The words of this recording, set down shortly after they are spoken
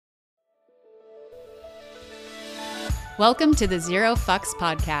Welcome to the Zero Fucks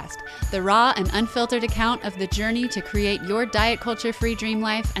podcast, the raw and unfiltered account of the journey to create your diet culture-free dream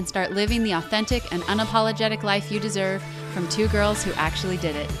life and start living the authentic and unapologetic life you deserve from two girls who actually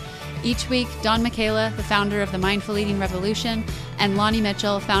did it. Each week, Dawn Michaela, the founder of the Mindful Eating Revolution, and Lonnie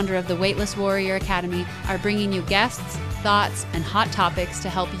Mitchell, founder of the Weightless Warrior Academy, are bringing you guests, thoughts, and hot topics to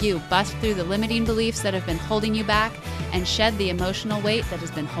help you bust through the limiting beliefs that have been holding you back and shed the emotional weight that has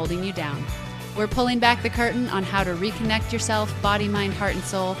been holding you down. We're pulling back the curtain on how to reconnect yourself, body, mind, heart, and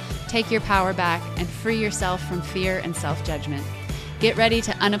soul, take your power back, and free yourself from fear and self-judgment. Get ready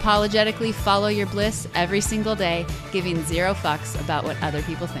to unapologetically follow your bliss every single day, giving zero fucks about what other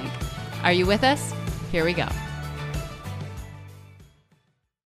people think. Are you with us? Here we go.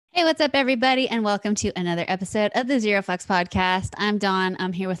 Hey, what's up, everybody, and welcome to another episode of the Zero Fucks podcast. I'm Dawn.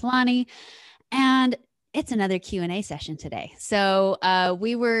 I'm here with Lonnie, and it's another Q&A session today. So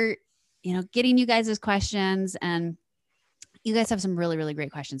we were getting you guys' questions, and you guys have some really, really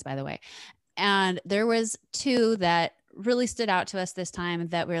great questions, by the way. And there was two that really stood out to us this time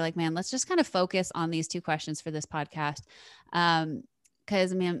that we were like, man, let's just kind of focus on these two questions for this podcast.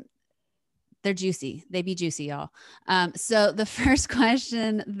 Cause they're juicy. They be juicy, y'all. So the first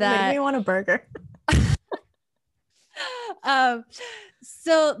question that made me want a burger.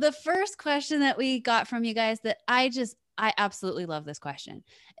 So the first question that we got from you guys that I absolutely love this question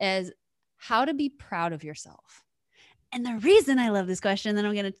is how to be proud of yourself. And the reason I love this question, then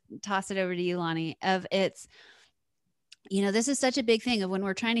I'm going to toss it over to you, Lonnie, this is such a big thing of when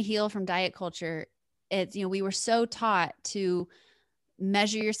we're trying to heal from diet culture. It's, we were so taught to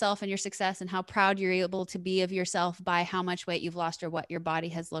measure yourself and your success and how proud you're able to be of yourself by how much weight you've lost or what your body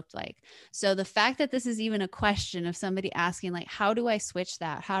has looked like. So the fact that this is even a question of somebody asking, like, how do I switch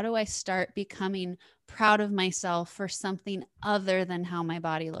that? How do I start becoming proud of myself for something other than how my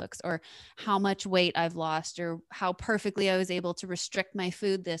body looks or how much weight I've lost or how perfectly I was able to restrict my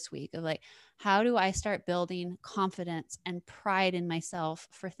food this week? Of like, how do I start building confidence and pride in myself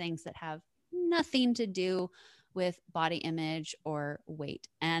for things that have nothing to do with body image or weight?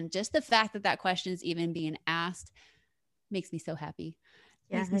 And just the fact that question is even being asked makes me so happy.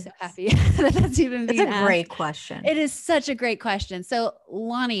 Yes. Makes me so happy that that's even being asked. It's a great question. It is such a great question. So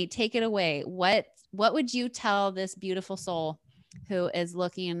Lonnie, take it away. What would you tell this beautiful soul who is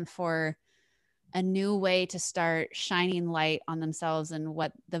looking for a new way to start shining light on themselves and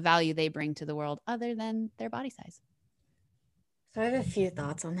what the value they bring to the world other than their body size? So I have a few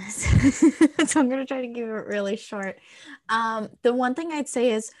thoughts on this. So I'm going to try to keep it really short. The one thing I'd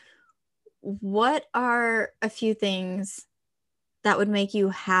say is, what are a few things that would make you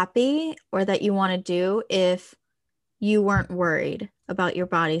happy or that you want to do if you weren't worried about your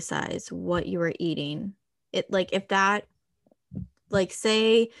body size, what you were eating?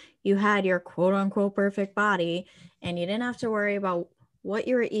 Say you had your quote unquote perfect body and you didn't have to worry about what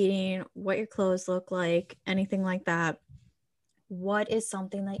you were eating, what your clothes look like, anything like that. What is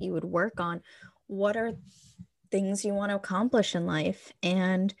something that you would work on? What are things you want to accomplish in life?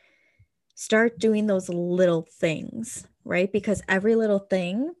 And start doing those little things, right? Because every little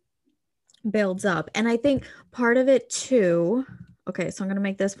thing builds up. And I think part of it too, okay, so I'm going to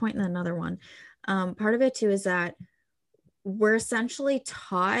make this point and another one. Part of it too is that we're essentially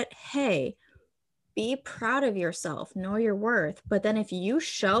taught, hey, be proud of yourself, know your worth. But then if you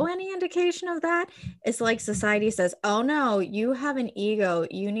show any indication of that, it's like society says, oh no, you have an ego.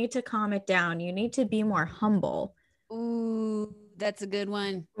 You need to calm it down. You need to be more humble. Ooh, that's a good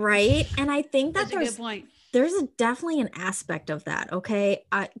one. Right. And I think that that's a good point. There's definitely an aspect of that. Okay.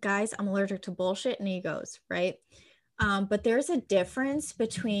 Guys, I'm allergic to bullshit and egos. Right. But there's a difference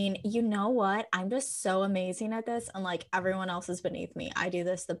between, you know what, I'm just so amazing at this and like everyone else is beneath me. I do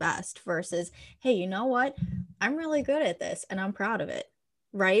this the best versus, hey, you know what, I'm really good at this and I'm proud of it.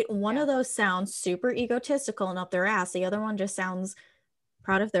 Right. One of those sounds super egotistical and up their ass. The other one just sounds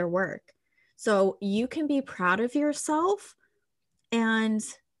proud of their work. So you can be proud of yourself and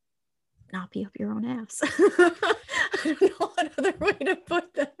not be up your own ass. I don't know another way to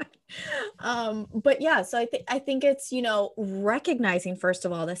put that. But yeah, so I think it's, recognizing, first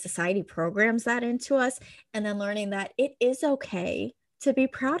of all, that society programs that into us, and then learning that it is okay to be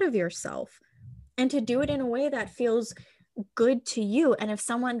proud of yourself and to do it in a way that feels good to you. And if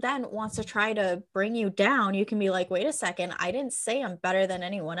someone then wants to try to bring you down, you can be like, wait a second, I didn't say I'm better than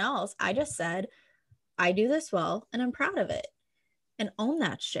anyone else. I just said, I do this well and I'm proud of it, and own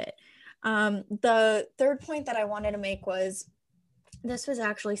that shit. The third point that I wanted to make was, this was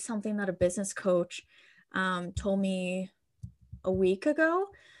actually something that a business coach told me a week ago.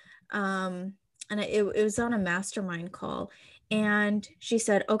 And it was on a mastermind call. And she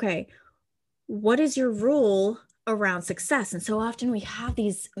said, okay, what is your rule around success. And so often we have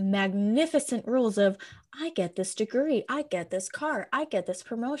these magnificent rules of, I get this degree, I get this car, I get this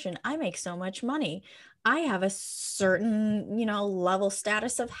promotion, I make so much money, I have a certain, level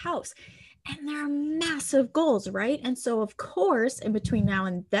status of house. And they're massive goals, right? And so, of course, in between now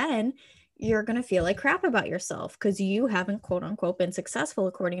and then, you're going to feel like crap about yourself because you haven't, quote unquote, been successful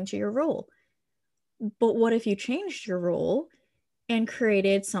according to your rule. But what if you changed your rule and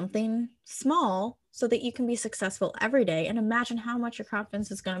created something small so that you can be successful every day? And imagine how much your confidence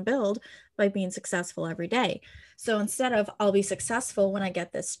is going to build by being successful every day. So instead of, I'll be successful when I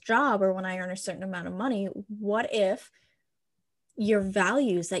get this job or when I earn a certain amount of money, what if your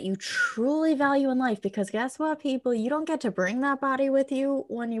values that you truly value in life? Because guess what, people, you don't get to bring that body with you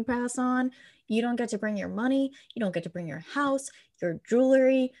when you pass on. You don't get to bring your money. You don't get to bring your house, your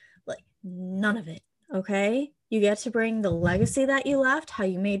jewelry, like none of it. Okay. You get to bring the legacy that you left, how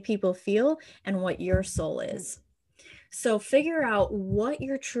you made people feel, and what your soul is. So figure out what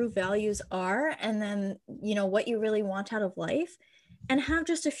your true values are, and then, what you really want out of life, and have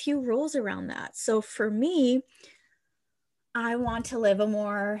just a few rules around that. So for me, I want to live a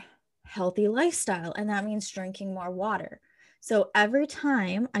more healthy lifestyle, and that means drinking more water. So every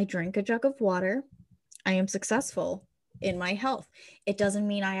time I drink a jug of water, I am successful in my health. It doesn't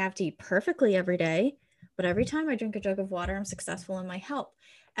mean I have to eat perfectly every day, but every time I drink a jug of water, I'm successful in my health.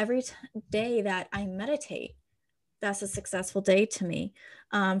 Every day that I meditate, that's a successful day to me.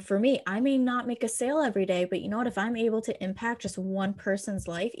 For me, I may not make a sale every day, but you know what? If I'm able to impact just one person's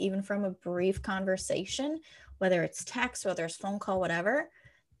life, even from a brief conversation, whether it's text, whether it's phone call, whatever,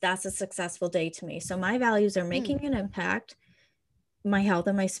 that's a successful day to me. So my values are making an impact, my health,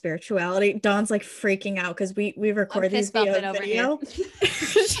 and my spirituality. Dawn's like freaking out because we record these via video.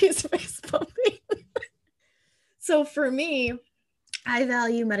 She's fist bumping. So for me, I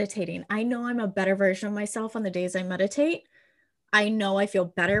value meditating. I know I'm a better version of myself on the days I meditate. I know I feel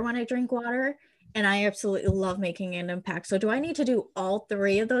better when I drink water, and I absolutely love making an impact. So do I need to do all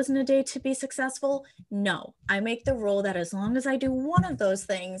three of those in a day to be successful? No. I make the rule that as long as I do one of those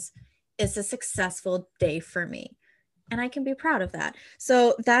things, it's a successful day for me. And I can be proud of that.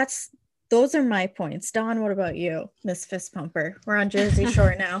 So those are my points. Dawn, what about you, Miss Fist Pumper? We're on Jersey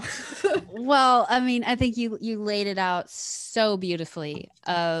Shore now. Well, I mean, I think you laid it out so beautifully.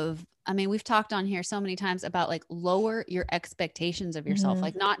 We've talked on here so many times about like lower your expectations of yourself, Mm-hmm.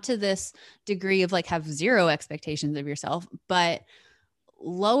 like not to this degree of like have zero expectations of yourself, but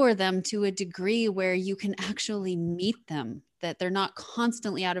lower them to a degree where you can actually meet them, that they're not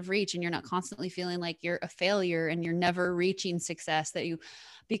constantly out of reach and you're not constantly feeling like you're a failure and you're never reaching success,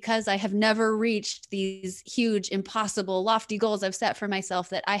 because I have never reached these huge, impossible, lofty goals I've set for myself,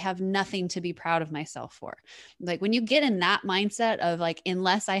 that I have nothing to be proud of myself for. Like when you get in that mindset of like,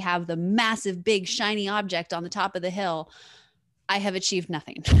 unless I have the massive, big, shiny object on the top of the hill, I have achieved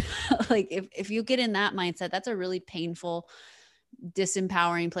nothing. Like if you get in that mindset, that's a really painful,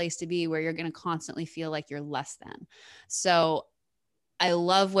 disempowering place to be, where you're going to constantly feel like you're less than. So I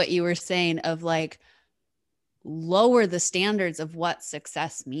love what you were saying of like, lower the standards of what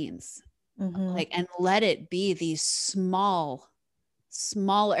success means. Mm-hmm. Like, and let it be these smaller,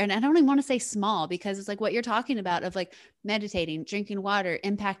 and I don't even want to say small, because it's like what you're talking about of like meditating, drinking water,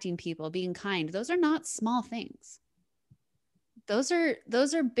 impacting people, being kind. Those are not small things. Those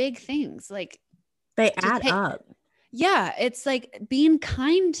are big things. Like they add up. Yeah, it's like being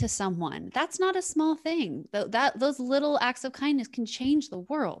kind to someone. That's not a small thing. Those little acts of kindness can change the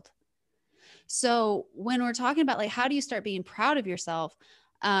world. So when we're talking about like, how do you start being proud of yourself?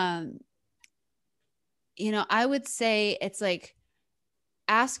 I would say it's like,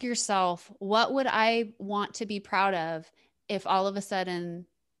 ask yourself, what would I want to be proud of if all of a sudden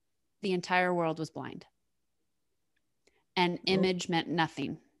the entire world was blind and image meant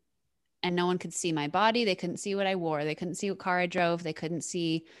nothing? And no one could see my body. They couldn't see what I wore. They couldn't see what car I drove. They couldn't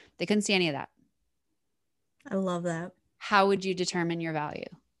see any of that. I love that. How would you determine your value?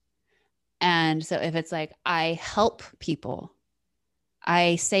 And so if it's like, I help people,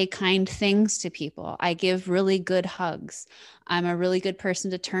 I say kind things to people, I give really good hugs, I'm a really good person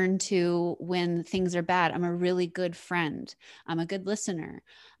to turn to when things are bad, I'm a really good friend, I'm a good listener.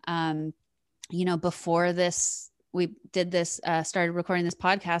 Before this, we did this, started recording this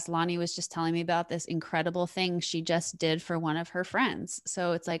podcast, Lonnie was just telling me about this incredible thing she just did for one of her friends.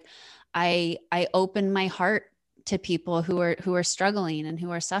 So it's like, I open my heart to people who are struggling and who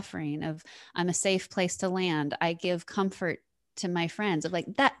are suffering. Of, I'm a safe place to land. I give comfort to my friends. Of like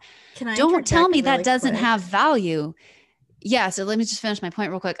that. Don't tell me that doesn't have value. Yeah. So let me just finish my point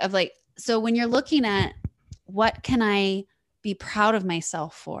real quick. Of like, so when you're looking at what can I be proud of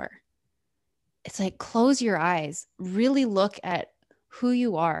myself for, it's like, close your eyes, really look at who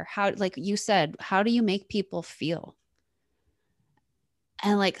you are. How, like you said, how do you make people feel?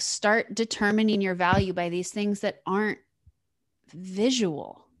 And like start determining your value by these things that aren't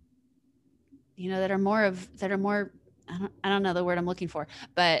visual, that are more, I don't know the word I'm looking for,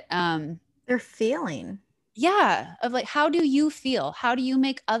 but they're feeling. yeah, of like, how do you feel? How do you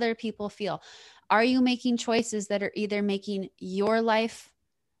make other people feel? Are you making choices that are either making your life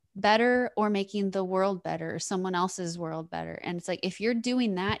better or making the world better or someone else's world better? And it's like, if you're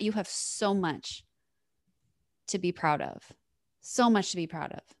doing that, you have so much to be proud of. So much to be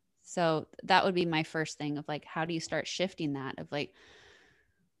proud of. So that would be my first thing of like, how do you start shifting that of like,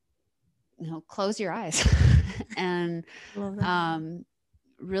 close your eyes and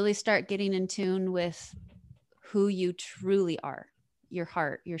really start getting in tune with who you truly are, your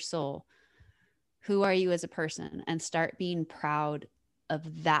heart, your soul. Who are you as a person? And start being proud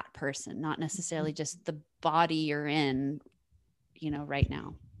of that person, not necessarily just the body you're in, right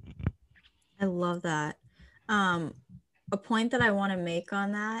now. I love that. A point that I want to make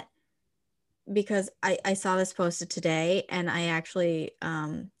on that, because I saw this posted today, and I actually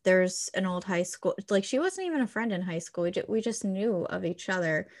there's an old high school, like she wasn't even a friend in high school. We just knew of each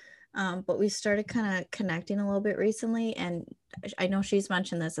other, but we started kind of connecting a little bit recently, and I know she's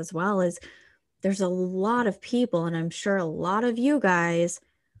mentioned this as well, is there's a lot of people, and I'm sure a lot of you guys,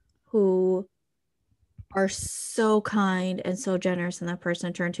 who are so kind and so generous in that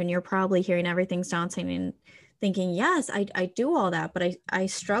person to turn to, and you're probably hearing everything's dancing and thinking, yes, I do all that, but I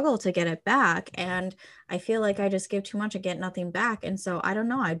struggle to get it back, and I feel like I just give too much and get nothing back, and so I don't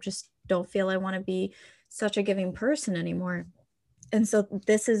know, I just don't feel I want to be such a giving person anymore. And so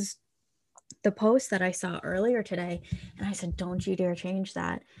this is the post that I saw earlier today, and I said, don't you dare change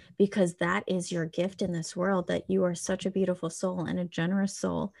that, because that is your gift in this world, that you are such a beautiful soul and a generous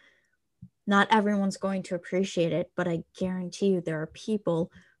soul. Not everyone's going to appreciate it, but I guarantee you there are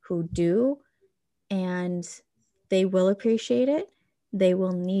people who do, and they will appreciate it. They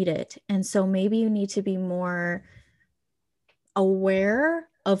will need it. And so maybe you need to be more aware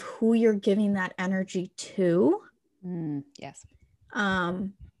of who you're giving that energy to. Yes.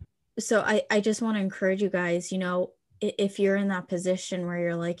 So I just want to encourage you guys, if you're in that position where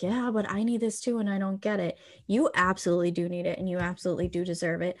you're like, yeah, but I need this too, and I don't get it, you absolutely do need it, and you absolutely do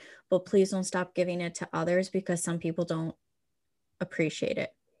deserve it. But please don't stop giving it to others, because some people don't appreciate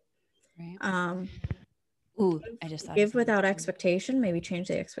it. Right. Ooh, I just thought give without expectation, maybe change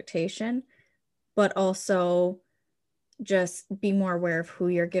the expectation, but also just be more aware of who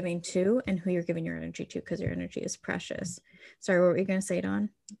you're giving to and who you're giving your energy to, because your energy is precious. Sorry, what were you going to say, Dawn?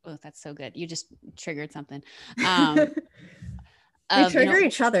 Oh, that's so good. You just triggered something. We trigger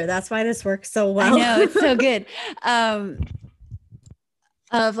each other. That's why this works so well. I know, it's so good.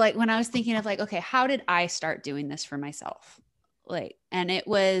 Of like, when I was thinking of like, okay, how did I start doing this for myself? Like, and it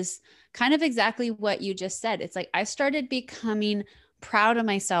was kind of exactly what you just said. It's like, I started becoming proud of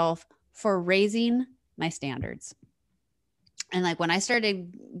myself for raising my standards. And like, when I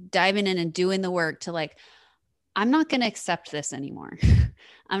started diving in and doing the work to like, I'm not going to accept this anymore.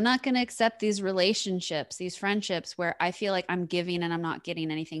 I'm not going to accept these relationships, these friendships where I feel like I'm giving and I'm not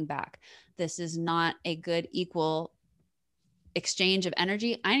getting anything back. This is not a good equal exchange of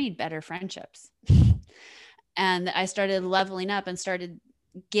energy. I need better friendships. And I started leveling up and started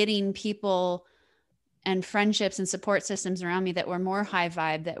getting people and friendships and support systems around me that were more high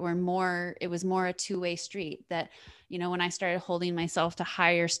vibe, that were more, it was more a two-way street. That, when I started holding myself to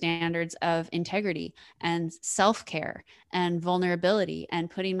higher standards of integrity and self-care and vulnerability and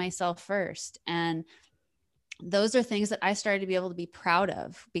putting myself first. And those are things that I started to be able to be proud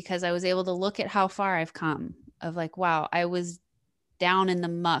of, because I was able to look at how far I've come, of like, wow, I was down in the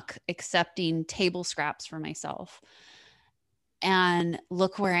muck accepting table scraps for myself. And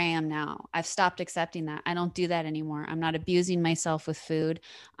look where I am now. I've stopped accepting that. I don't do that anymore. I'm not abusing myself with food.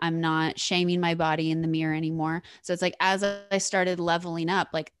 I'm not shaming my body in the mirror anymore. So it's like, as I started leveling up,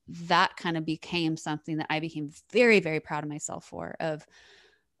 like that kind of became something that I became very, very proud of myself for, of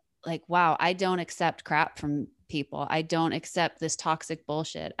like, wow, I don't accept crap from people. I don't accept this toxic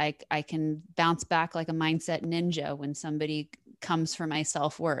bullshit. I can bounce back like a mindset ninja when somebody comes for my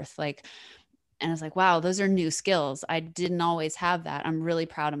self-worth. Like, and it's like, wow, those are new skills. I didn't always have that. I'm really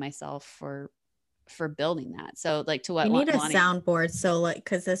proud of myself for building that. So like, to what you need a Lonnie, soundboard, so like,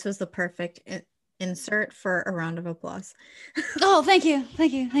 because this was the perfect insert for a round of applause. Oh, thank you.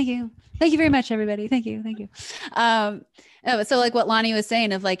 Thank you. Thank you. Thank you very much, everybody. Thank you. Thank you. So like what Lonnie was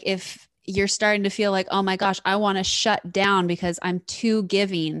saying, of like, if you're starting to feel like, oh my gosh, I want to shut down because I'm too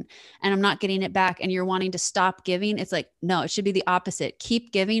giving and I'm not getting it back. And you're wanting to stop giving. It's like, no, it should be the opposite.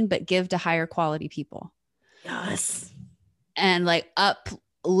 Keep giving, but give to higher quality people. Yes. And like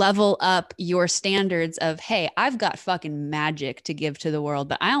level up your standards of, hey, I've got fucking magic to give to the world,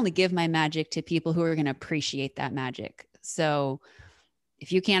 but I only give my magic to people who are going to appreciate that magic. So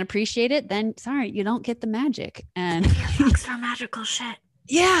if you can't appreciate it, then sorry, you don't get the magic. And your fucks for magical shit.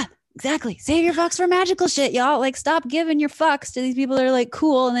 Yeah, exactly. Save your fucks for magical shit, y'all. Like, stop giving your fucks to these people that are like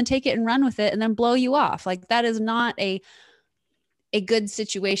cool and then take it and run with it and then blow you off. Like, that is not a good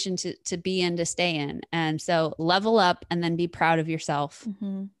situation to be in, to stay in. And so level up and then be proud of yourself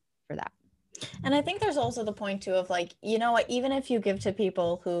for that. And I think there's also the point too of like, you know what, even if you give to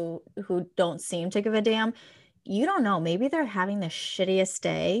people who don't seem to give a damn, you don't know, maybe they're having the shittiest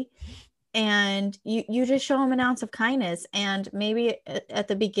day, and you just show them an ounce of kindness, and maybe at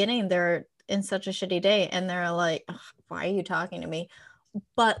the beginning they're in such a shitty day and they're like, why are you talking to me?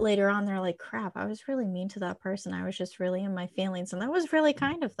 But later on they're like, crap, I was really mean to that person, I was just really in my feelings, and that was really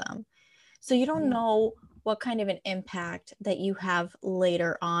kind of them. So you don't know what kind of an impact that you have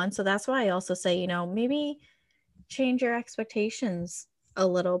later on. So that's why I also say, you know, maybe change your expectations a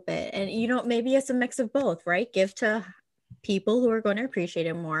little bit. And, you know, maybe it's a mix of both, right? Give to people who are going to appreciate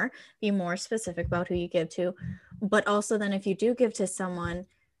it more, be more specific about who you give to. But also then if you do give to someone,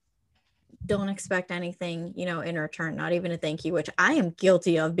 don't expect anything, you know, in return, not even a thank you, which I am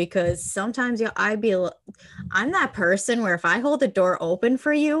guilty of, because sometimes I'm that person where if I hold the door open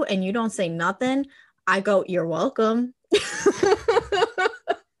for you and you don't say nothing, I go, you're welcome.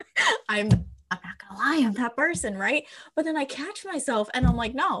 I'm not gonna lie, I'm that person, right? But then I catch myself and I'm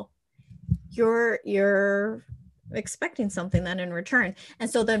like, no, you're expecting something then in return. And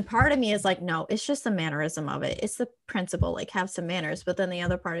so then part of me is like, no, it's just the mannerism of it, it's the principle, like have some manners. But then the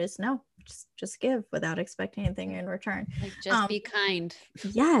other part is no, just give without expecting anything in return. Like, just be kind.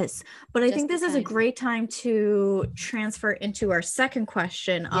 Yes. But I think this is a great time to transfer into our second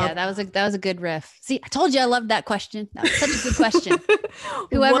question. Yeah, that was a good riff. See, I told you I loved that question. That was such a good question.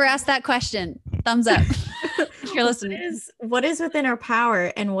 Whoever asked that question, thumbs up. If you're listening. What is within our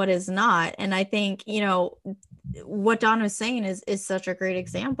power and what is not? And I think, you know, what Dawn was saying is such a great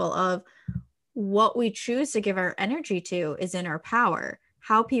example of what we choose to give our energy to is in our power.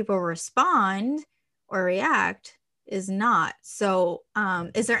 How people respond or react is not. So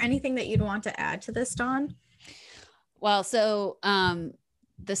is there anything that you'd want to add to this, Dawn? Well, so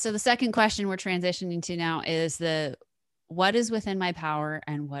the second question we're transitioning to now is what is within my power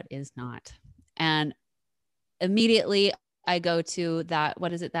and what is not. And immediately I go to that,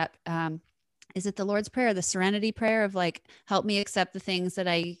 what is it that is it the Lord's Prayer, the serenity prayer of like, help me accept the things that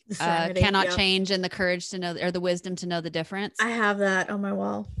I cannot change, and the courage to know, or the wisdom to know the difference. I have that on my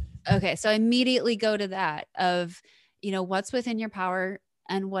wall. Okay. So I immediately go to that of, you know, what's within your power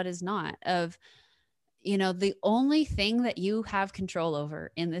and what is not. Of, you know, the only thing that you have control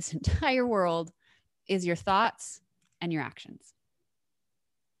over in this entire world is your thoughts and your actions.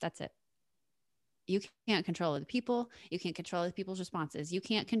 That's it. You can't control other people. You can't control other people's responses. You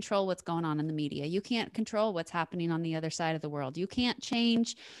can't control what's going on in the media. You can't control what's happening on the other side of the world. You can't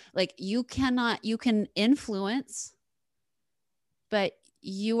change, like you can influence, but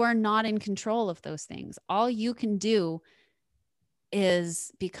you are not in control of those things. All you can do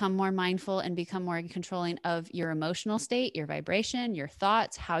is become more mindful and become more controlling of your emotional state, your vibration, your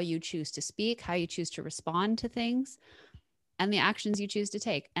thoughts, how you choose to speak, how you choose to respond to things, and the actions you choose to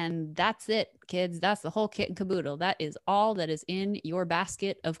take. And that's it, kids. That's the whole kit and caboodle. That is all that is in your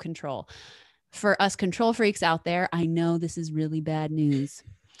basket of control. For us control freaks out there, I know this is really bad news.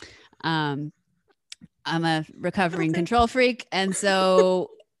 I'm a recovering control freak. And so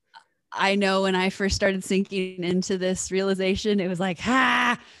I know when I first started sinking into this realization, it was like,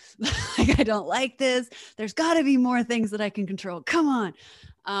 like, I don't like this. There's got to be more things that I can control. Come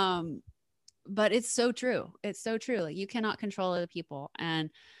on. But it's so true. It's so true. Like, you cannot control other people. And,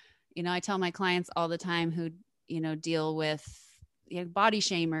 you know, I tell my clients all the time who, you know, deal with, you know, body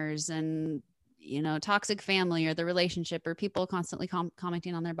shamers and, you know, toxic family or the relationship, or people constantly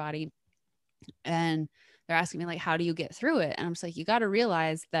commenting on their body. And they're asking me like, how do you get through it? And I'm just like, you got to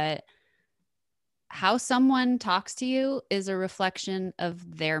realize that how someone talks to you is a reflection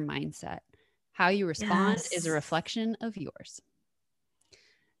of their mindset. How you respond is a reflection of yours.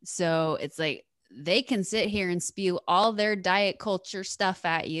 So it's like, they can sit here and spew all their diet culture stuff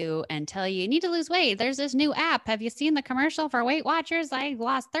at you and tell you need to lose weight. There's this new app. Have you seen the commercial for Weight Watchers? I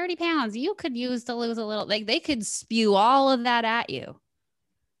lost 30 pounds. You could use to lose a little. Like, they could spew all of that at you.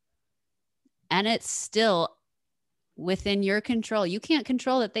 And it's still within your control. You can't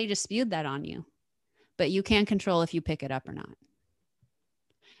control that they just spewed that on you, but you can control if you pick it up or not.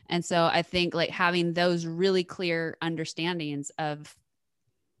 And so I think like having those really clear understandings of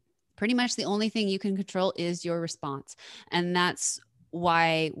pretty much the only thing you can control is your response. And that's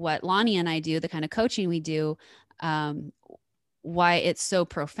why what Lonnie and I do, the kind of coaching we do, why it's so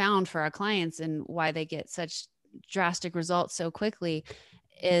profound for our clients and why they get such drastic results so quickly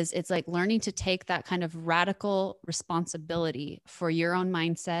is it's like learning to take that kind of radical responsibility for your own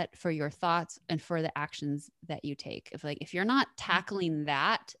mindset, for your thoughts, and for the actions that you take. If you're not tackling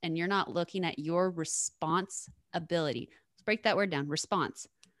that and you're not looking at your responsibility, let's break that word down.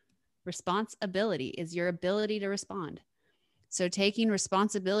 Responsibility is your ability to respond. So taking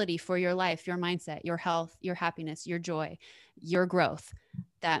responsibility for your life, your mindset, your health, your happiness, your joy, your growth.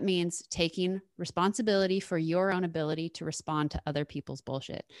 That means taking responsibility for your own ability to respond to other people's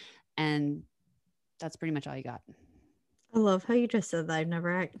bullshit. And that's pretty much all you got. I love how you just said that. I've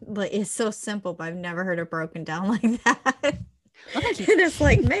never, like, it's so simple, but I've never heard it broken down like that. Well, thank you. And it's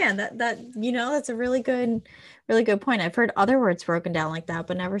like, man, that that's a really good point. I've heard other words broken down like that,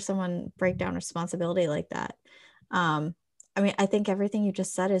 but never someone break down responsibility like that. I mean, I think everything you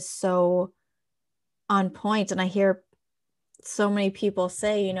just said is so on point, and I hear so many people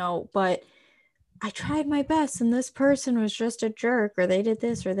say, but I tried my best and this person was just a jerk, or they did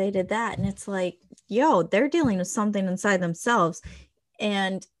this or they did that. And it's like, yo, they're dealing with something inside themselves.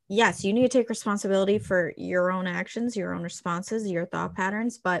 And yes, you need to take responsibility for your own actions, your own responses, your thought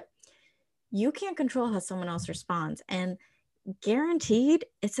patterns, but you can't control how someone else responds. And guaranteed,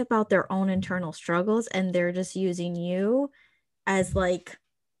 it's about their own internal struggles, and they're just using you as like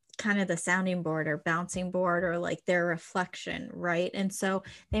kind of the sounding board or bouncing board or like their reflection, right? And so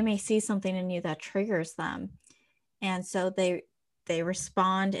they may see something in you that triggers them, and so they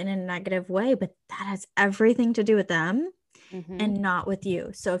respond in a negative way, but that has everything to do with them and not with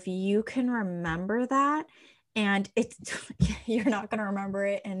you. So if you can remember that, and it's you're not going to remember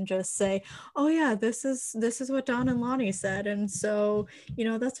it and just say, oh yeah, this is what Don and Lonnie said, and so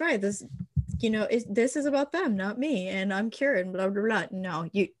that's right, this this is about them, not me, and I'm cured, blah blah blah. No,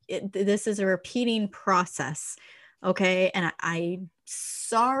 this is a repeating process. Okay. And I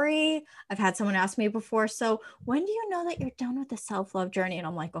sorry, I've had someone ask me before, so when do you know that you're done with the self-love journey? And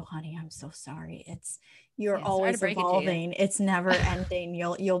I'm like, oh honey, I'm so sorry, you're always evolving. It's never ending.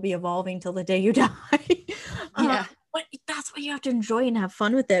 You'll be evolving till the day you die. Yeah. But that's why you have to enjoy and have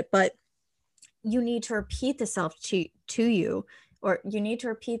fun with it. But you need to repeat the self to you, or you need to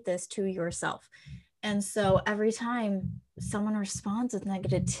repeat this to yourself. And so every time someone responds with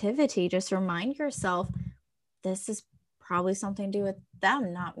negativity, just remind yourself, this is probably something to do with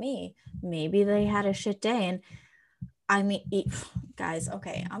them, not me. Maybe they had a shit day. And I mean, guys,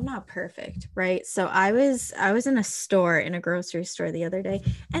 okay, I'm not perfect, right? So I was in a grocery store the other day,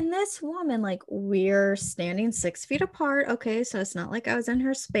 and this woman, like, we're standing 6 feet apart. Okay, so it's not like I was in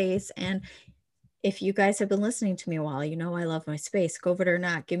her space. And if you guys have been listening to me a while, I love my space. COVID or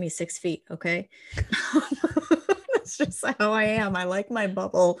not, give me 6 feet, okay? That's just how I am. I like my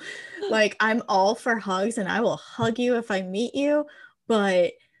bubble. Like, I'm all for hugs, and I will hug you if I meet you,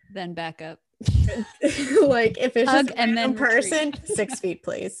 but then back up. Like, if it's hug just a random person, 6 feet,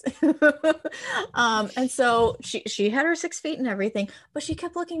 please. And so she had her 6 feet and everything, but she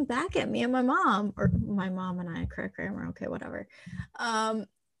kept looking back at me and my mom and I, correct grammar, okay, whatever. And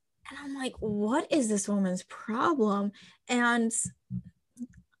I'm like, what is this woman's problem? And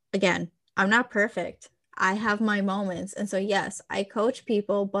again, I'm not perfect. I have my moments. And so, yes, I coach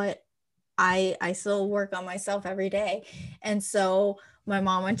people, but I still work on myself every day. And so my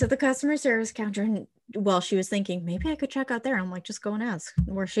mom went to the customer service counter, and she was thinking, maybe I could check out there. I'm like, just go and ask.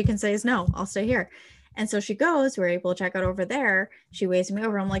 Where she can say is no, I'll stay here. And so she goes, we're able to check out over there. She waves me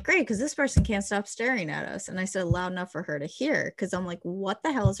over. I'm like, great, because this person can't stop staring at us. And I said loud enough for her to hear, because I'm like, what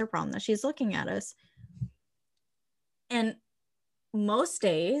the hell is her problem that she's looking at us? And most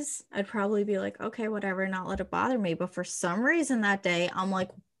days I'd probably be like, okay, whatever, not let it bother me. But for some reason that day, I'm like,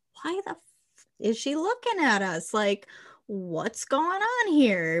 why the is she looking at us? Like, what's going on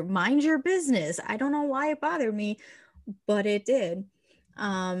here? Mind your business. I don't know why it bothered me, but it did.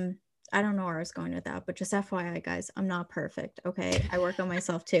 I don't know where I was going with that, but just FYI, guys, I'm not perfect. Okay. I work on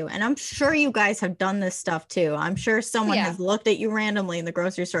myself too. And I'm sure you guys have done this stuff too. I'm sure someone has looked at you randomly in the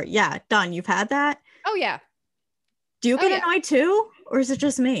grocery store. Yeah, done. You've had that? Oh, yeah. Do you get annoyed too? Or is it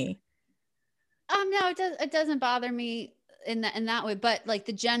just me? No, it doesn't bother me in that way. But like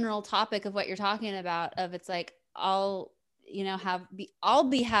the general topic of what you're talking about, of it's like, I'll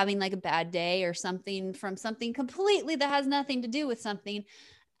be having like a bad day or something from something completely that has nothing to do with something.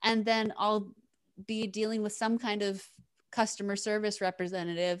 And then I'll be dealing with some kind of customer service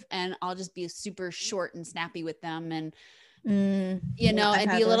representative, and I'll just be super short and snappy with them, and you know, I've and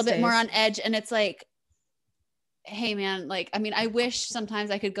be had a little those bit more days. on edge. And it's like, hey man, like, I mean, I wish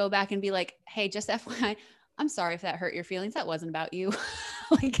sometimes I could go back and be like, hey, just FYI, I'm sorry if that hurt your feelings. That wasn't about you.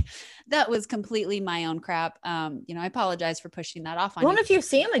 Like, that was completely my own crap. You know, I apologize for pushing that off on Well, you. and if you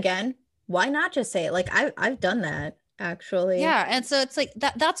see him again, why not just say it? Like I've done that actually. Yeah. And so it's like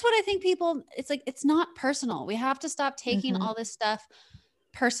that's what I think people, it's like, it's not personal. We have to stop taking Mhm. all this stuff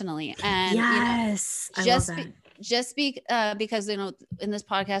personally. And, you know, Yes, I love just that. because, you know, in this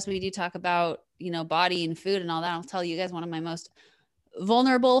podcast, we do talk about, you know, body and food and all that. I'll tell you guys one of my most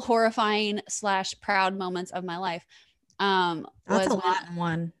vulnerable, horrifying / proud moments of my life. That's a Was when, lot in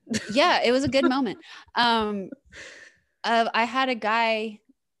one. yeah, it was a good moment. I had a guy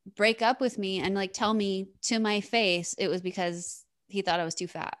break up with me and like tell me to my face it was because he thought I was too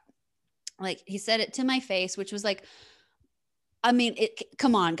fat. Like, he said it to my face, which was like, I mean,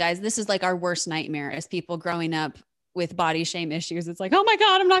 come on, guys. This is like our worst nightmare as people growing up with body shame issues. It's like, oh my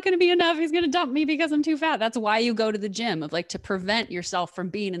God, I'm not going to be enough. He's going to dump me because I'm too fat. That's why you go to the gym, of like, to prevent yourself from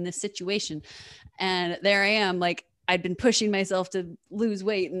being in this situation. And there I am, like, I'd been pushing myself to lose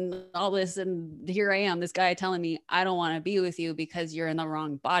weight and all this. And here I am, this guy telling me, I don't want to be with you because you're in the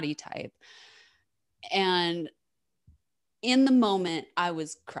wrong body type. And in the moment, I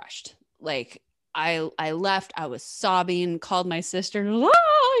was crushed. Like, I left, I was sobbing, called my sister,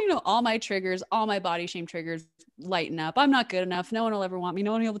 you know, all my triggers, all my body shame triggers lighten up. I'm not good enough. No one will ever want me.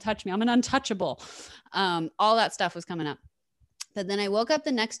 No one will touch me. I'm an untouchable. All that stuff was coming up. But then I woke up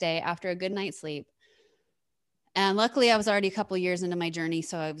the next day after a good night's sleep. And luckily I was already a couple years into my journey.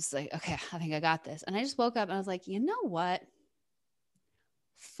 So I was like, okay, I think I got this. And I just woke up and I was like, you know what?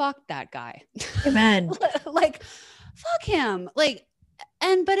 Fuck that guy. Amen. Like, fuck him. Like,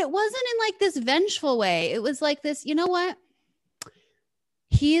 but it wasn't in like this vengeful way. It was like this, you know what?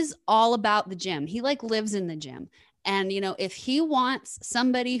 He's all about the gym. He like lives in the gym. And, you know, if he wants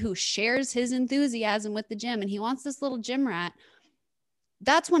somebody who shares his enthusiasm with the gym and he wants this little gym rat,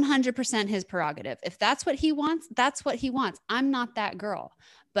 that's 100% his prerogative. If that's what he wants, that's what he wants. I'm not that girl.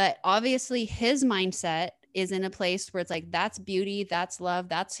 But obviously his mindset is in a place where it's like, that's beauty, that's love,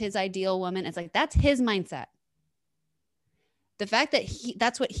 that's his ideal woman. It's like, that's his mindset. The fact that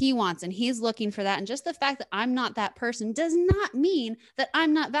that's what he wants and he's looking for that. And just the fact that I'm not that person does not mean that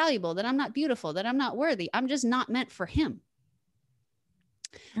I'm not valuable, that I'm not beautiful, that I'm not worthy. I'm just not meant for him.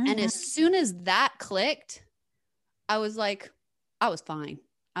 And as soon as that clicked, I was like, I was fine.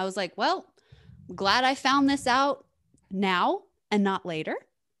 I was like, well, glad I found this out now and not later.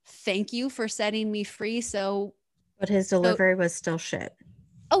 Thank you for setting me free. But his delivery was still shit.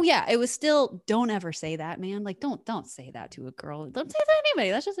 Oh yeah, it was still, don't ever say that, man. Like, don't say that to a girl. Don't say that to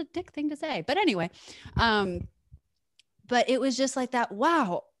anybody. That's just a dick thing to say. But anyway, but it was just like that.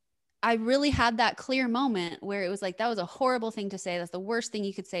 Wow. I really had that clear moment where it was like, that was a horrible thing to say. That's the worst thing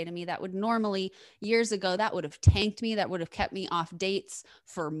you could say to me. That would normally, years ago, that would have tanked me. That would have kept me off dates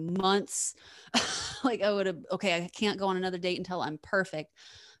for months. Like, I would have, okay, I can't go on another date until I'm perfect.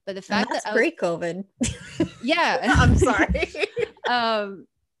 But the fact that I was pre-COVID. Yeah. I'm sorry. Yeah.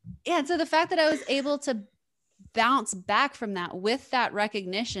 And so the fact that I was able to bounce back from that with that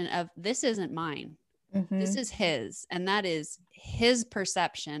recognition of, this isn't mine. This is his, and that is his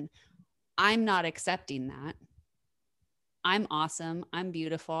perception. I'm not accepting that. I'm awesome. I'm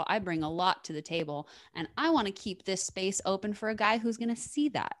beautiful. I bring a lot to the table, and I want to keep this space open for a guy who's going to see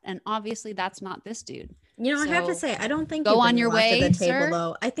that. And obviously that's not this dude. You know, I have to say, I don't think go you on bring your a lot to way, the table, sir.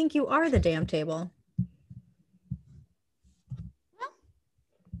 though. I think you are the damn table.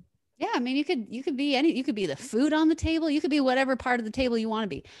 Yeah, I mean, you could be you could be the food on the table. You could be whatever part of the table you want to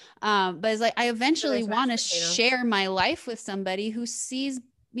be. But it's like, I eventually want to share my life with somebody who sees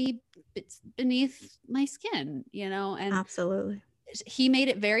me beneath my skin, you know? And absolutely, he made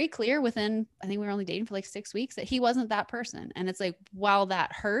it very clear within, I think we were only dating for like 6 weeks, that he wasn't that person. And it's like, while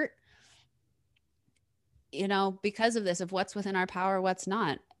that hurt, you know, because of this, of what's within our power, what's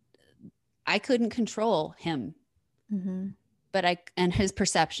not, I couldn't control him. But and his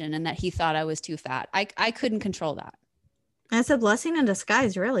perception, and that he thought I was too fat. I couldn't control that. That's a blessing in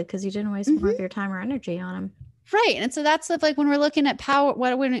disguise, really, because you didn't waste more of your time or energy on him. Right. And so that's like, when we're looking at power,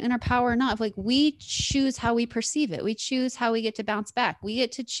 what we're in our power or not, like, we choose how we perceive it. We choose how we get to bounce back. We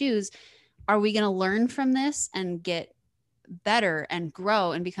get to choose, are we going to learn from this and get better and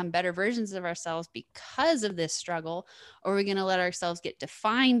grow and become better versions of ourselves because of this struggle? Or are we going to let ourselves get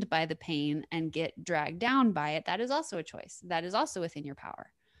defined by the pain and get dragged down by it? That is also a choice. That is also within your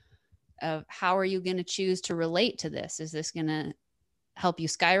power. Of how are you going to choose to relate to this? Is this going to help you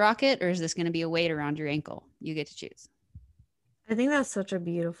skyrocket, or is this going to be a weight around your ankle? You get to choose. I think that's such a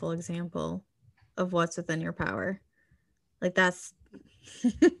beautiful example of what's within your power. Like that's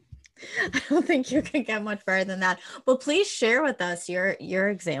I don't think you can get much further than that. But please share with us your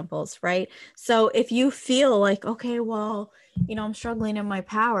examples, right? So if you feel like, okay, well, you know, I'm struggling in my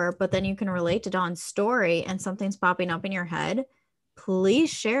power, but then you can relate to Dawn's story and something's popping up in your head, please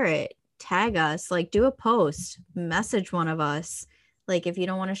share it. Tag us, like do a post, message one of us. Like if you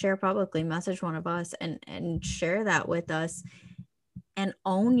don't want to share publicly, message one of us and share that with us and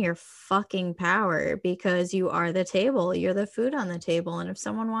own your fucking power, because you are the table, you're the food on the table, and if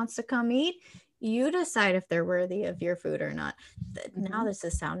someone wants to come eat, you decide if they're worthy of your food or not. Now this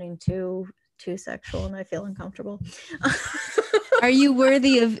is sounding too sexual and I feel uncomfortable. Are you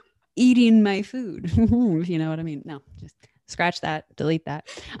worthy of eating my food? If you know what I mean. No, just scratch that, delete that.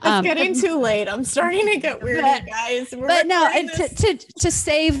 It's getting too late. I'm starting to get weird, guys. But no, to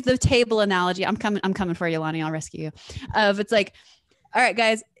save the table analogy, I'm coming for you, Lonnie. I'll rescue you. It's like, all right,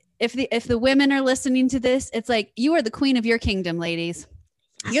 guys, if the women are listening to this, it's like, you are the queen of your kingdom, ladies.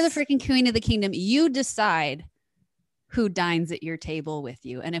 Yes. You're the freaking queen of the kingdom. You decide who dines at your table with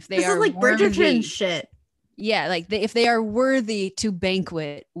you, and if they are like Bridgerton shit. Yeah, like if they are worthy to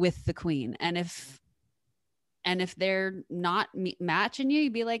banquet with the queen, and if they're not matching you,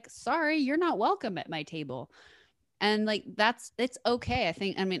 you'd be like, sorry, you're not welcome at my table. And like, it's okay. I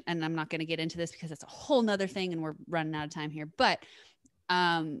think, I mean, and I'm not going to get into this because it's a whole nother thing and we're running out of time here, but,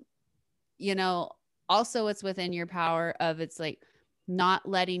 you know, also it's within your power of, it's like not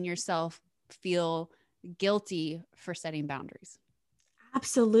letting yourself feel guilty for setting boundaries.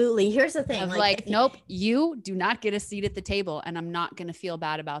 Absolutely. Here's the thing. Like nope, you do not get a seat at the table, and I'm not going to feel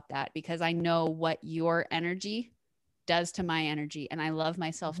bad about that because I know what your energy does to my energy. And I love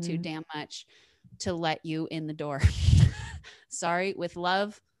myself too damn much to let you in the door. Sorry, with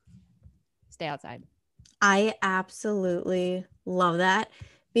love, stay outside. I absolutely love that,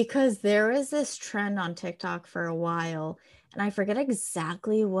 because there was this trend on TikTok for a while, and I forget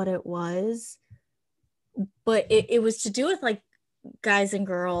exactly what it was, but it was to do with like guys and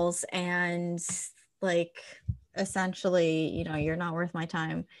girls, and like essentially, you know, you're not worth my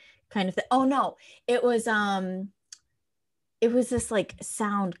time kind of thing. Oh no, it was this like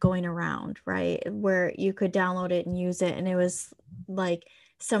sound going around, right, where you could download it and use it, and it was like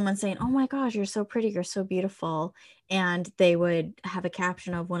someone saying, oh my gosh, you're so pretty, you're so beautiful, and they would have a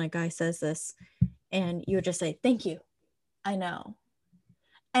caption of when a guy says this, and you would just say, thank you, I know.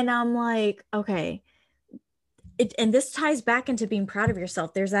 And I'm like, okay, and this ties back into being proud of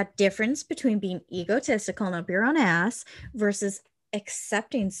yourself. There's that difference between being egotistical and up your own ass versus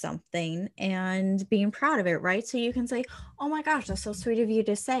accepting something and being proud of it, right? So you can say, oh my gosh, that's so sweet of you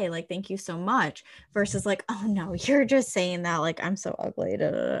to say, like, thank you so much, versus like, oh no, you're just saying that, like, I'm so ugly,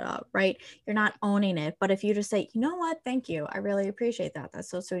 right? You're not owning it. But if you just say, you know what, thank you, I really appreciate that, that's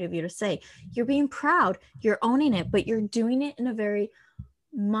so sweet of you to say, you're being proud, you're owning it, but you're doing it in a very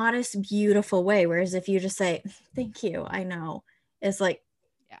modest, beautiful way. Whereas if you just say, thank you, I know, it's like,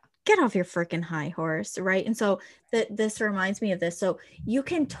 yeah, get off your freaking high horse, right? And so this reminds me of this. So you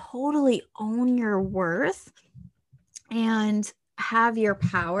can totally own your worth and have your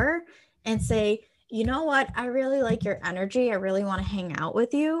power and say, you know what, I really like your energy, I really want to hang out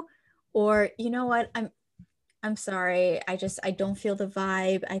with you. Or, you know what, I'm sorry, I don't feel the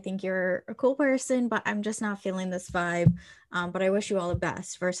vibe. I think you're a cool person, but I'm just not feeling this vibe. But I wish you all the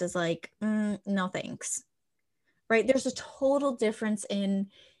best, versus like, no thanks. Right? There's a total difference in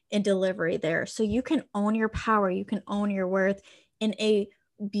delivery there. So you can own your power, you can own your worth in a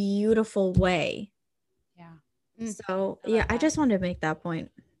beautiful way. Yeah. So yeah, I just wanted to make that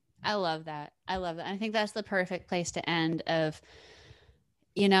point. I love that. I think that's the perfect place to end. Of,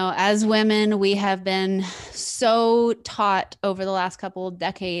 you know, as women, we have been so taught over the last couple of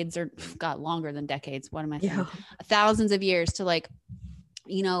decades, or got longer than decades. What am I saying? Yeah. Thousands of years, to like,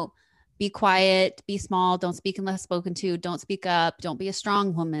 you know, be quiet, be small, don't speak unless spoken to, don't speak up, don't be a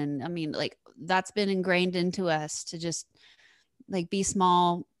strong woman. I mean, like, that's been ingrained into us to just like be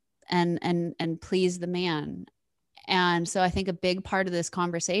small and please the man. And so I think a big part of this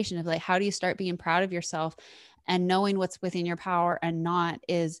conversation of like, how do you start being proud of yourself and knowing what's within your power and not,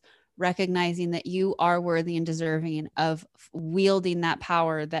 is recognizing that you are worthy and deserving of wielding that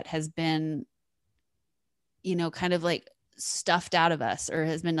power that has been, you know, kind of like stuffed out of us, or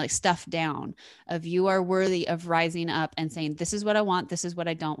has been like stuffed down. Of, you are worthy of rising up and saying, this is what I want, this is what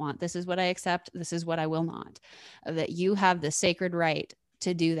I don't want, this is what I accept, this is what I will not. That you have the sacred right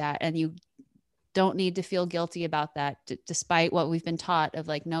to do that, and you don't need to feel guilty about that, despite what we've been taught of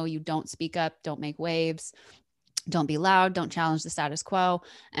like, no, you don't speak up, don't make waves, Don't be loud. Don't challenge the status quo.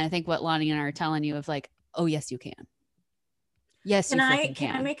 And I think what Lonnie and I are telling you of like, oh, yes, you can. Yes, you freaking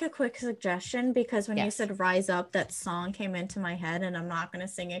can. Can I make a quick suggestion? Because when you Yes. said Rise Up, that song came into my head, and I'm not going to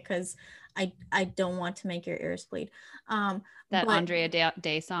sing it because I don't want to make your ears bleed. That but Andrea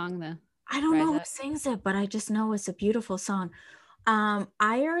Day song, I don't Rise know Up. who sings it, but I just know it's a beautiful song. I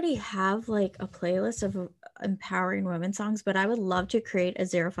already have like a playlist of empowering women songs, but I would love to create a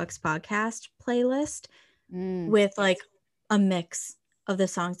Zero Fucks podcast playlist with like a mix of the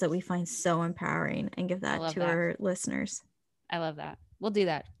songs that we find so empowering and give that to our listeners. I love that. We'll do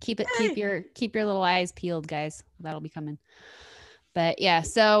that. Keep your little eyes peeled, guys. That'll be coming. But yeah,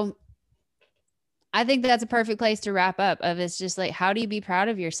 so I think that's a perfect place to wrap up. It's just like, how do you be proud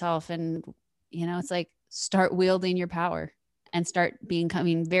of yourself? And it's like, start wielding your power and start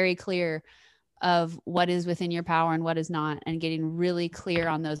becoming very clear of what is within your power and what is not, and getting really clear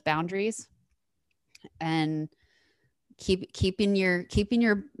on those boundaries, and keeping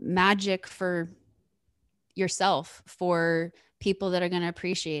your magic for yourself, for people that are going to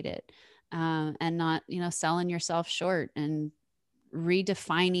appreciate it, and not, selling yourself short, and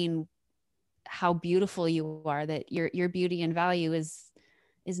redefining how beautiful you are, that your beauty and value is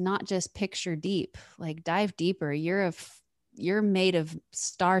not just picture deep. Like, dive deeper. You're made of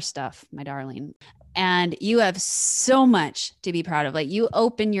star stuff, my darling. And you have so much to be proud of. Like, you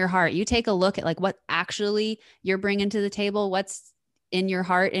open your heart, you take a look at like what actually you're bringing to the table, what's in your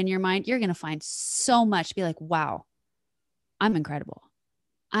heart, in your mind. You're going to find so much to be like, wow, I'm incredible.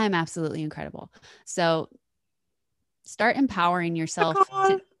 I am absolutely incredible. So start empowering yourself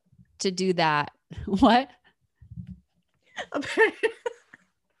to do that. What?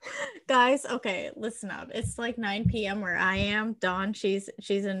 Guys, okay, listen up. It's like 9 p.m. where I am. Dawn, she's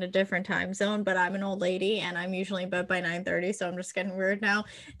in a different time zone, but I'm an old lady and I'm usually in bed by 9:30, so I'm just getting weird now.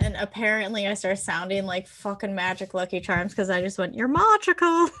 And apparently I start sounding like fucking Magic Lucky Charms because I just went, "You're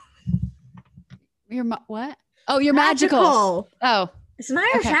magical." What? Oh, you're magical. Oh, it's an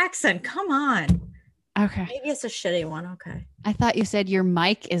Irish accent. Come on. Okay. Maybe it's a shitty one. Okay. I thought you said your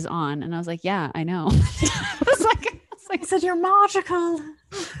mic is on, and I was like, yeah, I know. I said you're magical.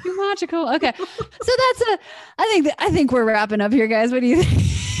 You're magical. Okay. So I think we're wrapping up here, guys. What do you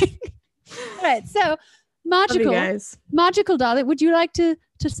think? All right. So magical darling, would you like to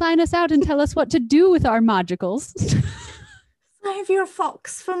sign us out and tell us what to do with our magicals? Save your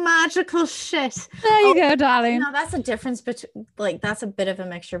fox for magical shit. There you go, darling. No, that's a difference between, like, that's a bit of a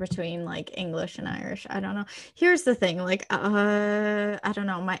mixture between like English and Irish. I don't know. Here's the thing, like, I don't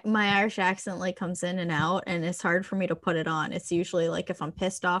know. My Irish accent like comes in and out, and it's hard for me to put it on. It's usually like if I'm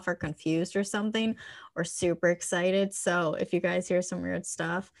pissed off or confused or something, or super excited. So if you guys hear some weird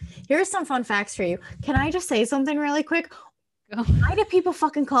stuff, here's some fun facts for you. Can I just say something really quick? Why do people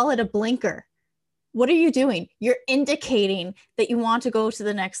fucking call it a blinker? What are you doing? You're indicating that you want to go to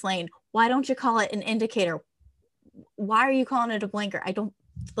the next lane. Why don't you call it an indicator? Why are you calling it a blinker? I don't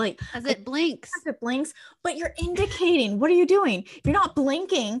like, because it blinks. It blinks, but you're indicating. What are you doing? You're not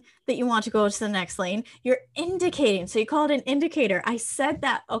blinking that you want to go to the next lane. You're indicating. So you call it an indicator. I said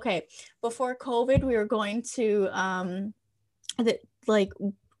that. Okay. Before COVID, we were going to, I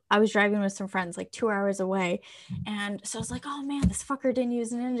was driving with some friends like 2 hours away. And so I was like, oh man, this fucker didn't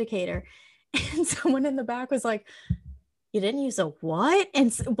use an indicator. And someone in the back was like, you didn't use a what?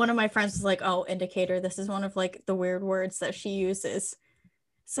 And one of my friends was like, oh, indicator. This is one of like the weird words that she uses.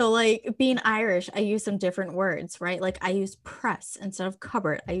 So like being Irish, I use some different words, right? Like I use press instead of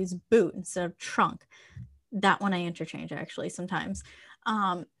cupboard. I use boot instead of trunk. That one I interchange actually sometimes.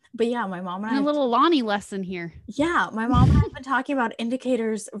 But yeah, my mom and I, a little Lonnie lesson here. Yeah, my mom and I have been talking about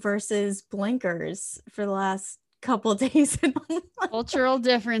indicators versus blinkers for the last couple days. Cultural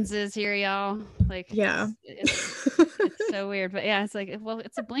differences here, y'all. Like, yeah, it's so weird, but yeah, it's like, well,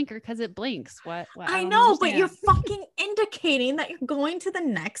 it's a blinker because it blinks. What I know, but you're fucking indicating that you're going to the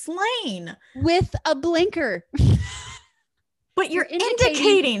next lane with a blinker. But you're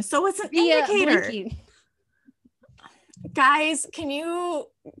indicating, so it's an indicator. Blinking. Guys, can you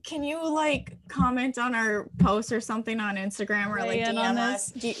like comment on our post or something on Instagram, or like DM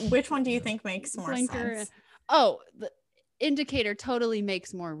us? Which one do you think makes more sense? Oh, the indicator totally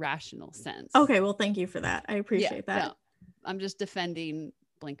makes more rational sense. Okay, well, thank you for that. I appreciate that. No, I'm just defending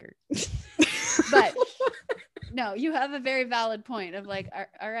blinker. But no, you have a very valid point of like,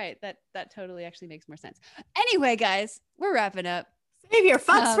 all right, that totally actually makes more sense. Anyway, guys, we're wrapping up. Save your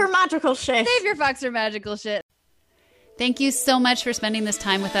fucks for magical shit. Save your fucks for magical shit. Thank you so much for spending this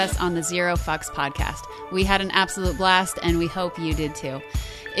time with us on the Zero Fucks podcast. We had an absolute blast, and we hope you did too.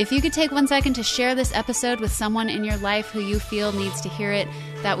 If you could take 1 second to share this episode with someone in your life who you feel needs to hear it,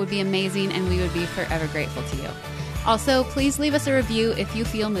 that would be amazing, and we would be forever grateful to you. Also, please leave us a review if you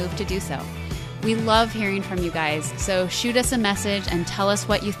feel moved to do so. We love hearing from you guys, so shoot us a message and tell us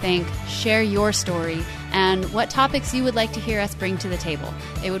what you think, share your story, and what topics you would like to hear us bring to the table.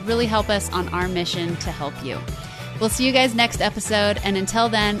 It would really help us on our mission to help you. We'll see you guys next episode, and until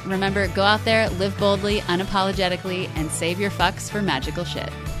then, remember, go out there, live boldly, unapologetically, and save your fucks for magical shit.